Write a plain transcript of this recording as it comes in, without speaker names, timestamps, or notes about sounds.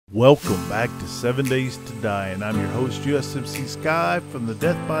Welcome back to 7 Days to Die, and I'm your host, USMCsky from the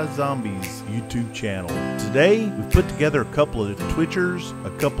Death by Zombies YouTube channel. Today, we put together a couple of Twitchers, a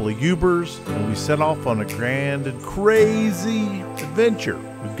couple of Ubers, and we set off on a grand and crazy adventure.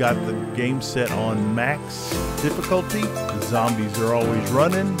 We've got the game set on max difficulty. The zombies are always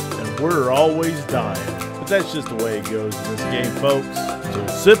running, and we're always dying. But that's just the way it goes in this game, folks. So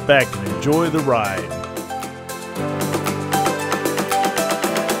sit back and enjoy the ride.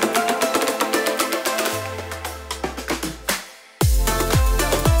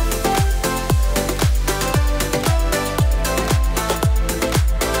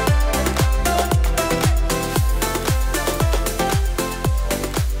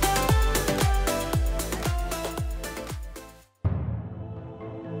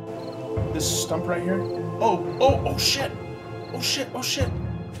 Stump right here. Oh shit. Oh shit.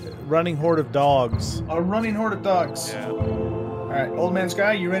 Running horde of dogs. A running horde of dogs. Yeah. All right, old man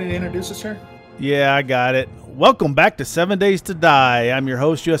Sky, you ready to introduce us here? Yeah, I got it. Welcome back to 7 Days to Die. I'm your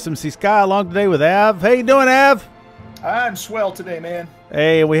host, USMCsky, along today with Av. How you doing, Av? I'm swell today, man.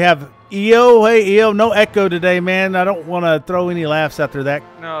 Hey, we have EO. Hey, EO, no echo today, man. I don't want to throw any laughs after that.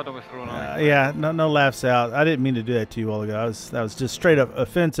 No, don't be throwing on. Yeah, no laughs out. I didn't mean to do that to you all ago. That was just straight up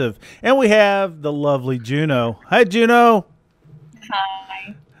offensive. And we have the lovely Juno. Hi, Juno.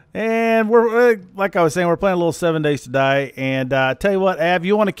 Hi. And we're like I was saying, we're playing a little 7 Days to Die. And tell you what, Av,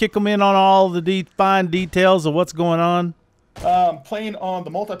 you want to kick them in on all the fine details of what's going on? Playing on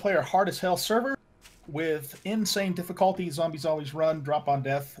the multiplayer hard as hell server with insane difficulty. Zombies always run, drop on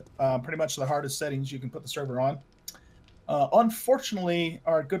death. Pretty much the hardest settings you can put the server on. Unfortunately,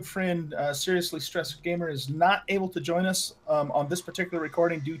 our good friend Seriously Stressed Gamer is not able to join us on this particular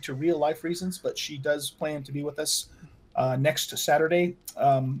recording due to real life reasons, but she does plan to be with us next Saturday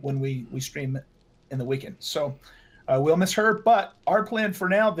when we stream in the weekend. So we'll miss her, but our plan for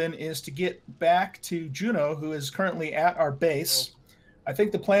now then is to get back to Juno, who is currently at our base. I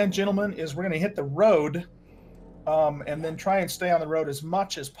think the plan, gentlemen, is we're going to hit the road and then try and stay on the road as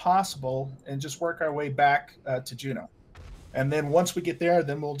much as possible and just work our way back to Juno. And then once we get there,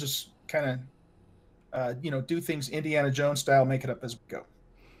 then we'll just kind of, do things Indiana Jones style, make it up as we go.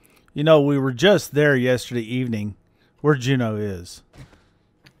 You know, we were just there yesterday evening where Juno is.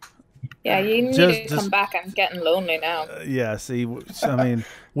 Yeah, you need to come back. I'm getting lonely now. Yeah, see, I mean,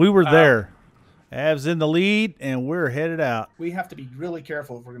 we were there. Av's in the lead, and we're headed out. We have to be really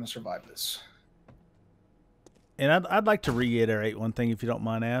careful if we're going to survive this. And I'd like to reiterate one thing, if you don't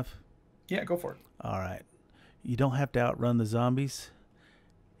mind, Av. Yeah, go for it. All right. You don't have to outrun the zombies.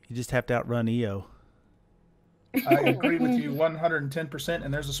 You just have to outrun EO. I agree with you 110%,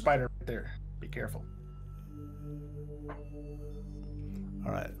 and there's a spider right there. Be careful.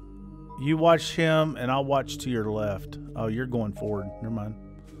 All right. You watch him, and I'll watch to your left. Oh, you're going forward. Never mind.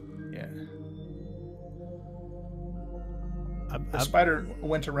 Yeah. The spider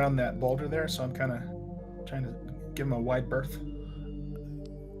went around that boulder there, so I'm kind of trying to give him a wide berth.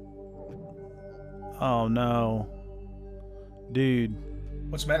 Oh, no. Dude.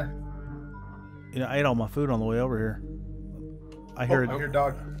 What's the matter? You know, I ate all my food on the way over here. I hear I hear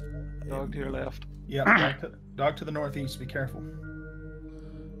dog. Dog to your left. Yeah, dog to the northeast. Be careful.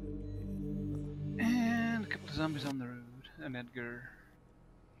 And a couple of zombies on the road. And Edgar.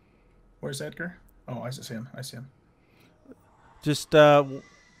 Where's Edgar? Oh, I see him. Just,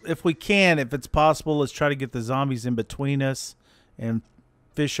 if we can, if it's possible, let's try to get the zombies in between us and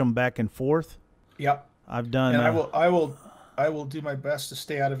fish them back and forth. Yep. I've done. And I will do my best to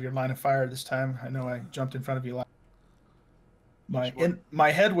stay out of your line of fire this time. I know I jumped in front of you.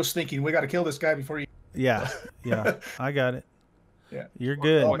 My head was thinking, we got to kill this guy before you. Yeah, I got it. Yeah, you're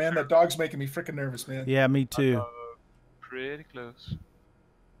good. Oh man, that dog's making me freaking nervous, man. Yeah, me too. Pretty close.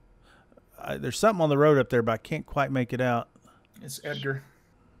 There's something on the road up there, but I can't quite make it out. It's Edgar.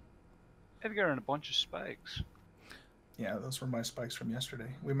 Edgar and a bunch of spikes. Yeah, those were my spikes from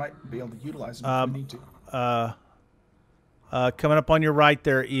yesterday. We might be able to utilize them if we need to. Coming up on your right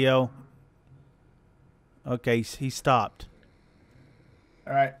there, EO. Okay, he stopped.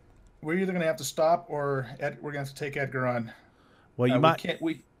 All right. We're either going to have to stop or we're going to have to take Edgar on. Well, you might.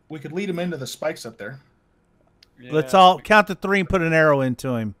 We could lead him into the spikes up there. Yeah, let's all count to 3 and put an arrow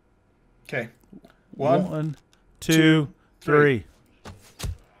into him. Okay. 1, 2, 3.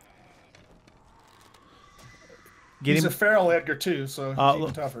 He's a feral Edgar too, so he's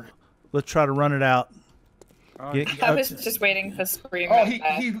even tougher. Let's try to run it out. I was just waiting for scream. Oh,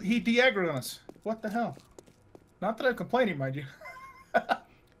 he de-aggroed on us. What the hell? Not that I'm complaining, mind you. I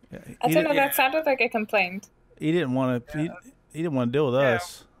don't know. That sounded like a complaint. He didn't want to. He didn't want to deal with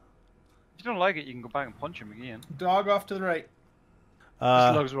us. If you don't like it, you can go back and punch him again. Dog off to the right.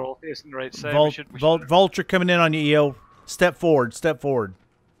 Slugs are all facing the right side. We should Vulture coming in on you, EO. Step forward. Step forward.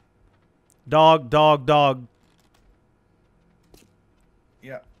 Dog, dog, dog.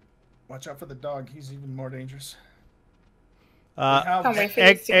 Yeah. Watch out for the dog. He's even more dangerous. Can't wait for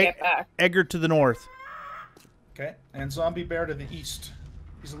you to get back. Edgar to the north. Okay. And zombie bear to the east.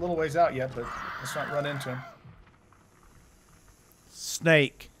 He's a little ways out yet, but let's not run into him.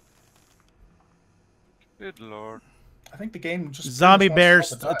 Snake. Good lord. I think the game just... Zombie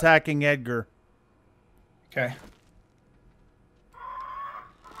bears attacking Edgar. Okay.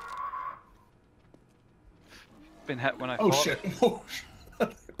 Been hit when I Oh, fought. shit. Oh, shit.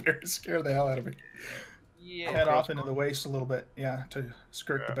 The bear scared the hell out of me. Yeah. Head off into the waist a little bit. Yeah, to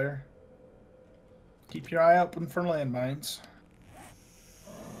skirt the bear. Keep your eye open for landmines.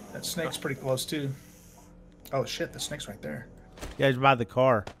 That snake's pretty close, too. Oh, shit. The snake's right there. Yeah, he's by the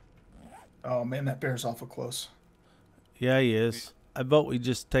car. Oh, man, that bear's awful close. Yeah, he is. I vote we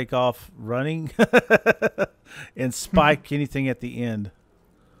just take off running and spike anything at the end.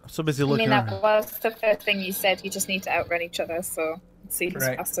 I'm so busy looking. I mean, that was the first thing you said. You just need to outrun each other, so let's see who's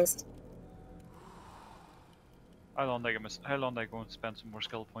fastest. How long they go and spend some more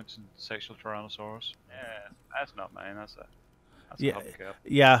skill points in sexual Tyrannosaurus? Yeah, that's not mine. That's a hubcap.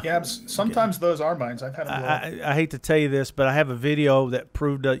 Yeah. Sometimes those are mines. I've had them. I hate to tell you this, but I have a video that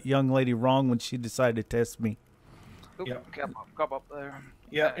proved a young lady wrong when she decided to test me. Oop, Yep. Cop up there.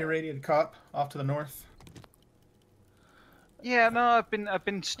 Yeah, irradiated cop off to the north. Yeah, no, I've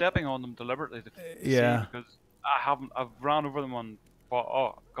been stepping on them deliberately to see because I've ran over them and thought,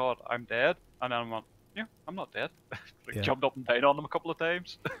 oh god, I'm dead, and then I went, yeah, I'm not dead. Jumped up and down on them a couple of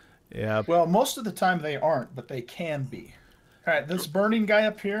times. Yeah. Well, most of the time they aren't, but they can be. All right, this burning guy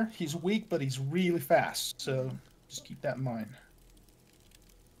up here, he's weak, but he's really fast, so just keep that in mind.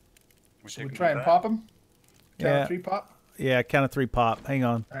 Should we try and pop him? Count of 3 pop? Yeah, count of 3 pop. Hang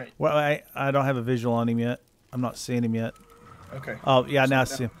on. All right. Well, I don't have a visual on him yet. I'm not seeing him yet. Okay. Oh, yeah, now I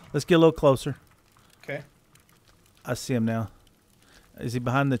see him. Let's get a little closer. Okay. I see him now. Is he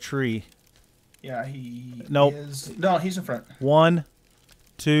behind the tree? Yeah, he Nope. is. No, he's in front. 1,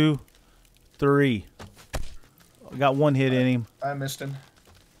 2, 3. I got 1 hit in him. I missed him.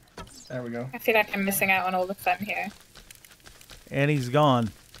 There we go. I feel like I'm missing out on all the fun here. And he's gone.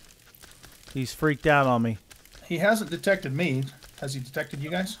 He's freaked out on me. He hasn't detected me. Has he detected you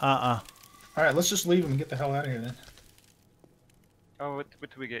guys? Uh-uh. All right, let's just leave him and get the hell out of here then. Oh, what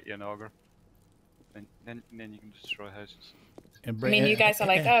do we get you, an auger? Then you can destroy houses. I mean, you guys are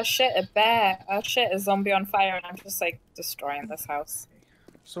like, oh shit, a bear. Oh shit, a zombie on fire, and I'm just like destroying this house.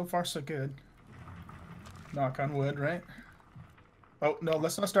 So far, so good. Knock on wood, right? Oh no,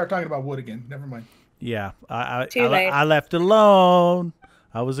 let's not start talking about wood again. Never mind. Yeah, I left alone.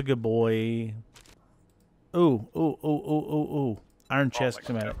 I was a good boy. Ooh, ooh, ooh, ooh, ooh, ooh. Iron chest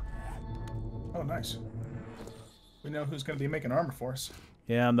come at it. Oh, nice. We know who's going to be making armor for us.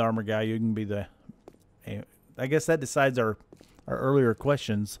 Yeah, I'm the armor guy. You can be the... I guess that decides our earlier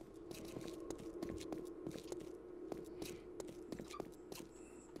questions.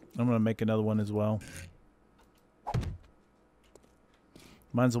 I'm going to make another one as well.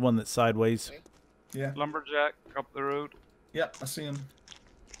 Mine's the one that's sideways. Yeah. Lumberjack up the road. Yep, I see him.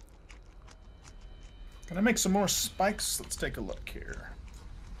 Can I make some more spikes? Let's take a look here.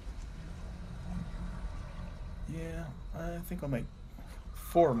 Yeah, I think I'll make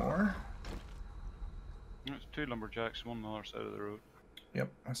 4 more. There's 2 lumberjacks, one on the other side of the road.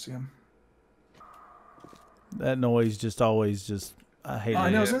 Yep, I see him. That noise just always just... I hate it. I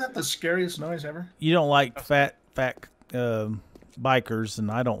know, isn't that the scariest noise ever? You don't like fat bikers,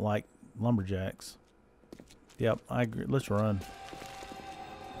 and I don't like lumberjacks. Yep, I agree. Let's run.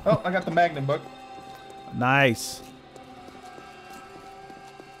 Oh, I got the Magnum book. Nice.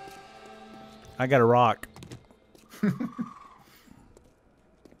 I got a rock.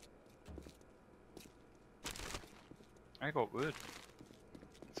 I got wood.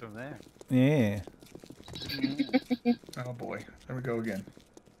 So there. Yeah. Oh boy, there we go again.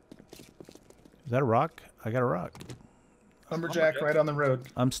 Is that a rock? I got a rock. Lumberjack right on the road.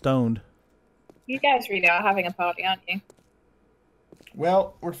 I'm stoned. You guys really are having a party, aren't you?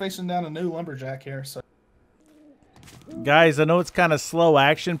 Well, we're facing down a new lumberjack here, so... Guys, I know it's kind of slow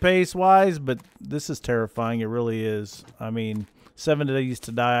action pace wise, but this is terrifying. It really is. I mean, 7 days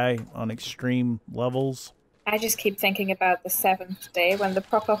to die on extreme levels. I just keep thinking about the 7th day when the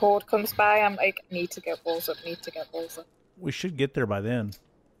proper horde comes by. I'm like, need to get balls up, need to get balls up. We should get there by then.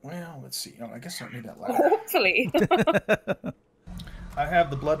 Well, let's see. Oh, I guess I don't need that ladder. Hopefully. I have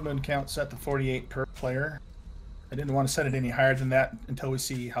the blood moon count set to 48 per player. I didn't want to set it any higher than that until we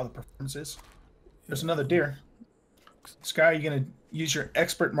see how the performance is. There's another deer. Sky, are you gonna use your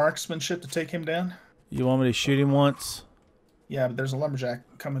expert marksmanship to take him down? You want me to shoot him once? Yeah, but there's a lumberjack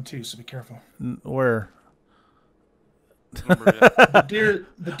coming too, so be careful. Where? The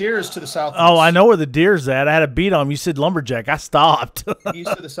deer is to the southeast. Oh, I know where the deer's at. I had a beat on him. You said lumberjack. I stopped. He's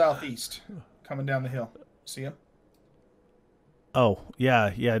to the southeast, coming down the hill. See him? Oh, yeah,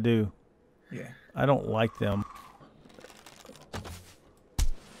 I do. Yeah. I don't like them.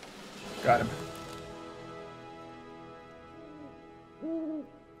 Got him.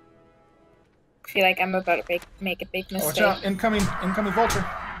 I feel like I'm about to make a big Oh, watch mistake. out. Incoming vulture.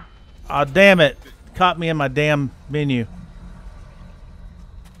 Oh, damn it. Caught me in my damn menu.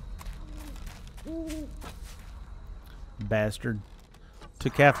 Bastard.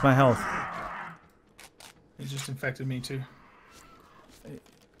 Took half my health. He just infected me too.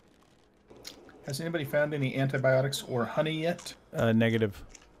 Has anybody found any antibiotics or honey yet? Negative.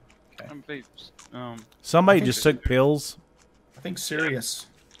 Okay. Somebody just took pills. I think Sirius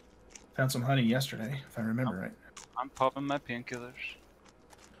found some honey yesterday, if I remember right. I'm popping my painkillers.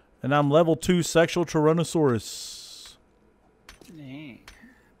 And I'm level 2 sexual Tyrannosaurus. Yeah.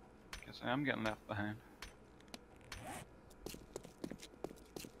 Guess I am getting left behind.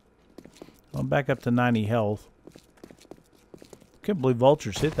 I'm back up to 90 health. Can't believe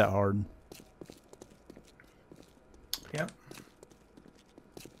vultures hit that hard. Yep.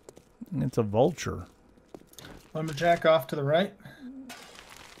 It's a vulture. Lumberjack off to the right.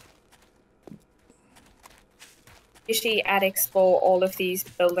 Usually I'd explore all of these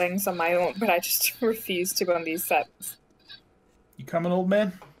buildings on my own, but I just refuse to go on these sets. You coming, old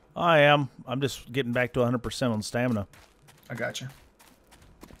man? I am. I'm just getting back to 100% on stamina. I got you.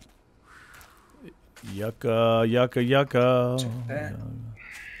 Yucca, yucca, yucca. Check that.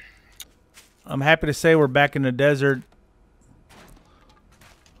 I'm happy to say we're back in the desert.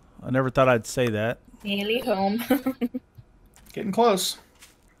 I never thought I'd say that. Nearly home. Getting close.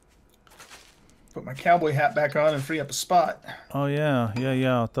 Put my cowboy hat back on and free up a spot. Oh, yeah.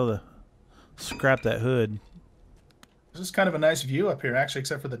 I'll scrap that hood. This is kind of a nice view up here, actually,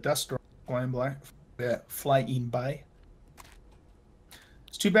 except for the dust storm flying by.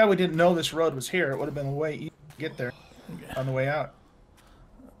 It's too bad we didn't know this road was here. It would have been a way easy to get there on the way out.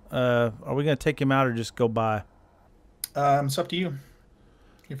 Are we going to take him out or just go by? It's up to you.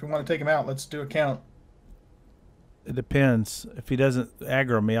 If we want to take him out, let's do a count. It depends. If he doesn't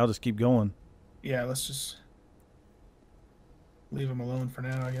aggro me, I'll just keep going. Yeah, let's just leave him alone for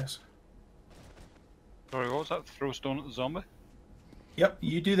now, I guess. Sorry, what was that? Throw stone at the zombie? Yep,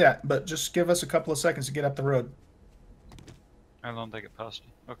 you do that, but just give us a couple of seconds to get up the road. How long did I get past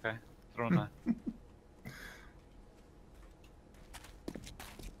you? Okay, throw now.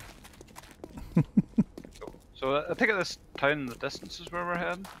 So I think this town in the distance is where we're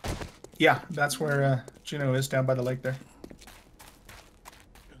heading. Yeah, that's where Juno is, down by the lake there.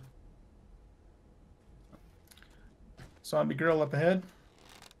 Zombie girl up ahead.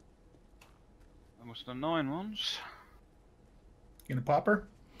 The most annoying ones. You gonna pop her?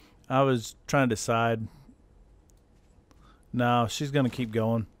 I was trying to decide. No, she's going to keep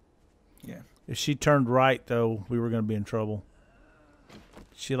going. Yeah. If she turned right, though, we were going to be in trouble.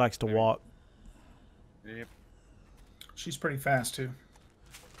 She likes to walk. Yep. She's pretty fast, too.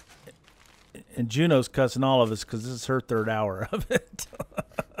 And Juno's cussing all of us because this is her third hour of it.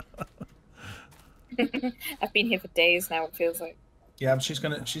 I've been here for days now, it feels like. Yeah, but she's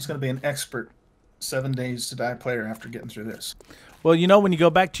gonna be an expert 7 days to die player after getting through this. Well, you know, when you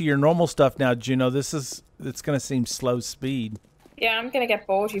go back to your normal stuff now, Juno, it's going to seem slow speed. Yeah, I'm going to get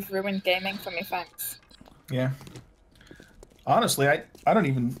bored. You've ruined gaming for me, thanks. Yeah. Honestly, I don't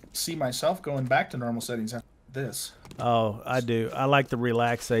even see myself going back to normal settings after this. Oh, I do. I like the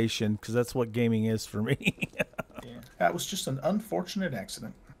relaxation because that's what gaming is for me. Yeah. That was just an unfortunate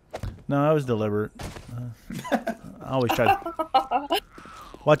accident. No, I was deliberate. I always try to...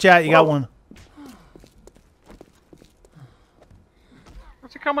 Watch out, you got one.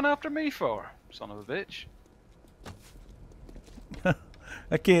 What's he coming after me for? Son of a bitch.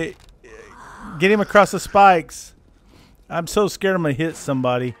 I can't... Get him across the spikes. I'm so scared I'm going to hit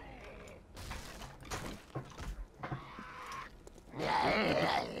somebody.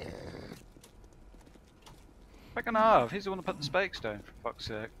 Picking off. He's the one who put the spikes down, for fuck's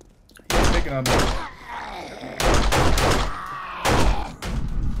sake. He's picking on me.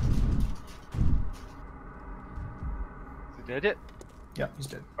 Is he dead yet? Yeah, he's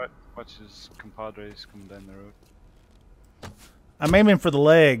dead. Right. Watch his compadres coming down the road. I'm aiming for the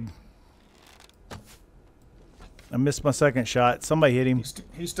leg. I missed my second shot. Somebody hit him.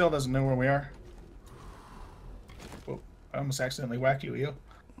 He still doesn't know where we are. Whoa, I almost accidentally whacked you, Eo.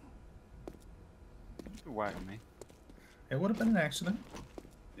 Whacking me. It would have been an accident.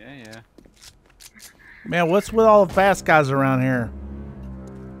 Yeah, yeah. Man, what's with all the fast guys around here?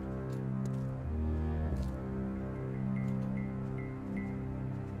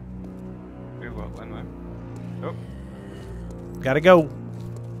 Do what, anyway? Oh, Gotta go.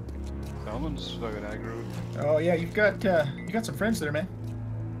 someone's fucking aggro. Oh yeah, you got some friends there, man.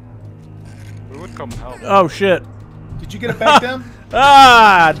 We would come and help. Oh shit. Did you get it back down?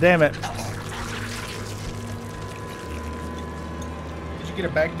 Ah, damn it. Did you get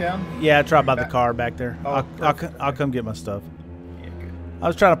it back down? Yeah, I tried by the car back there. Oh, I'll come get my stuff. Yeah, good. I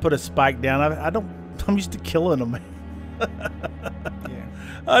was trying to put a spike down. I'm used to killing them. Yeah.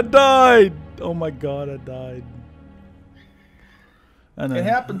 I died. Oh my god, I died. I know. It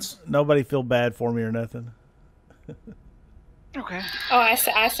happens. Nobody feel bad for me or nothing. Okay. Oh, I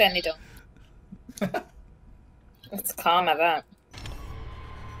certainly don't. It's calm at that.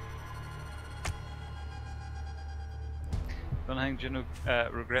 Don't think Juno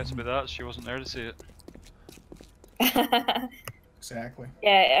regrets about that. She wasn't there to see it. Exactly.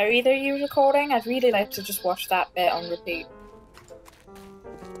 Yeah, are either of you recording? I'd really like to just watch that bit on repeat.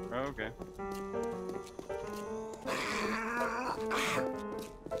 Oh, okay.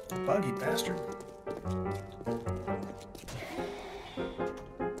 Buggy bastard.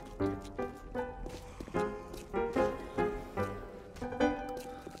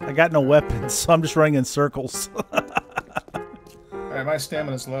 I got no weapons, so I'm just running in circles. Alright, my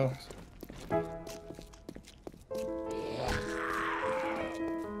stamina's low.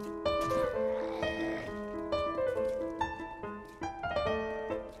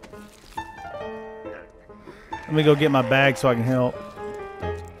 Let me go get my bag so I can help.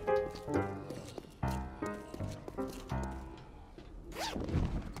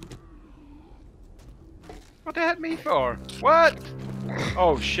 What they had me for? What?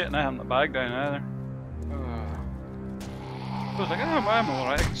 Oh shit, and I haven't the bag down either. I was like, oh, I'm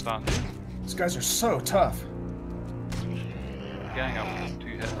alright, I can stand it. These guys are so tough. Gang up with 2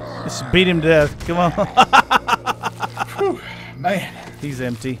 hits. Let's beat him to death. Come on. Whew, man. He's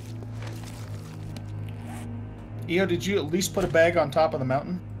empty. EO, did you at least put a bag on top of the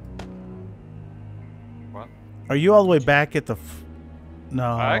mountain? What? Are you all the way back at the...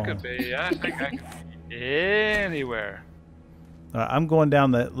 No. I could be, I think I could be anywhere. I'm going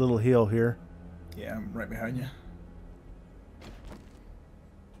down that little hill here. Yeah, I'm right behind you.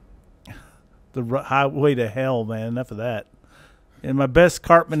 The highway to hell, man. Enough of that. In my best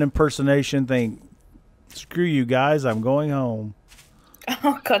Cartman impersonation thing, screw you guys, I'm going home.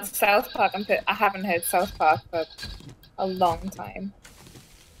 Oh god, South Park. I haven't heard South Park for a long time.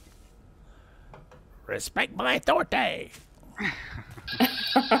 Respect my authority.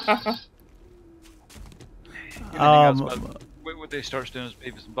 What they start doing is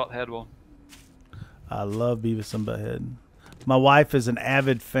Beavis and Butthead one. I love Beavis and Butthead. My wife is an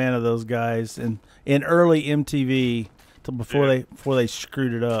avid fan of those guys in early MTV till before they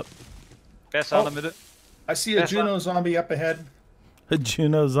screwed it up. Best animated. I see a Juno zombie up ahead. A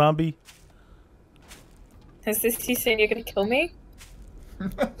Juno zombie? Is this you saying you're gonna kill me?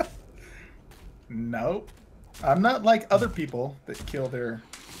 No. I'm not like other people that kill their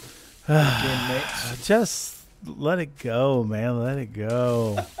game mates. Just let it go, man. Let it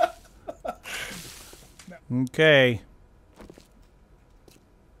go. Okay.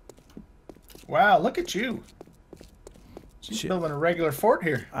 Wow, look at you. She's building a regular fort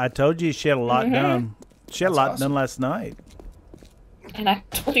here. I told you she had a lot done. She had a lot done last night. And I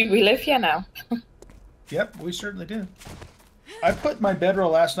told you we live here now. Yep, we certainly do. I put my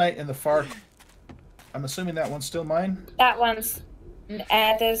bedroll last night in the far... I'm assuming that one's still mine? That one's...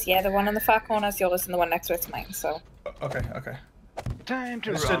 there's, yeah, the one in the far corner is yours and the one next to it's mine, so... Okay, okay. Time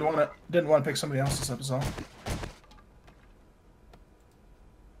to I just didn't want to pick somebody else's up, is all.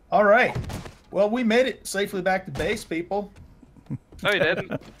 Alright. Well, we made it safely back to base, people. No, you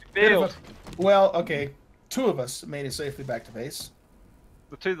didn't. You failed. Well, okay. 2 of us made it safely back to base.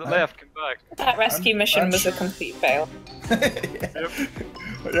 The 2 that left came back. That rescue mission was a complete fail.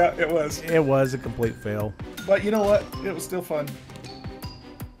 Yeah, it was. It was a complete fail. But you know what? It was still fun.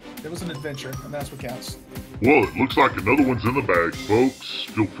 It was an adventure, and that's what counts. Well, it looks like another one's in the bag, folks.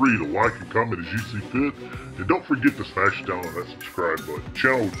 Feel free to like and comment as you see fit. And don't forget to smash down on that subscribe button. The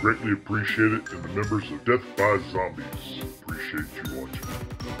channel would greatly appreciate it, and the members of Death by Zombies appreciate you watching.